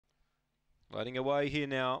Loading away here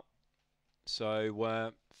now.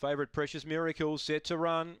 So, favourite Precious Miracle set to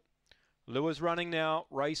run. Lewis running now.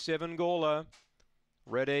 Race 7 Gawler.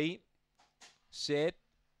 Ready, set,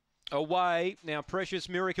 away. Now Precious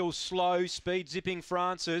Miracle slow, speed zipping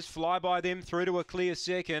Francis. Fly by them through to a clear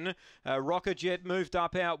second. Rocket Jet moved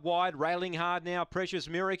up out wide, railing hard now. Precious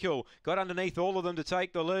Miracle got underneath all of them to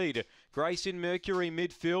take the lead. Grace in Mercury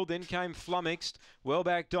midfield, then came Flummoxed. Well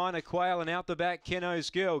back Dinah Quayle, and out the back Keno's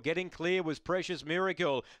Girl. Getting clear was Precious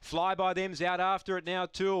Miracle. Fly by them's out after it now,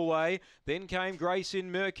 2 away. Then came Grace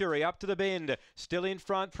in Mercury up to the bend. Still in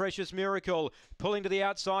front, Precious Miracle. Pulling to the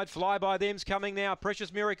outside, Fly by them's coming now.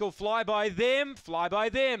 Precious Miracle, Fly by them.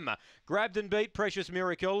 Grabbed and beat Precious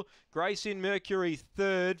Miracle. Grace in Mercury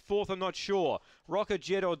third. Fourth, I'm not sure. Rocket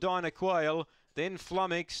Jet or Dinah Quayle. Then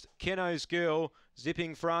Flummoxed, Keno's Girl,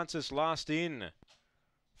 zipping Francis last in.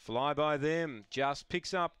 Fly by them just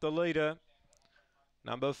picks up the leader.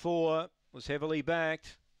 Number 4 was heavily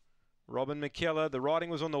backed. Robin McKellar, the riding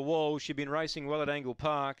was on the wall. She'd been racing well at Angle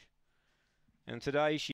Park. And today she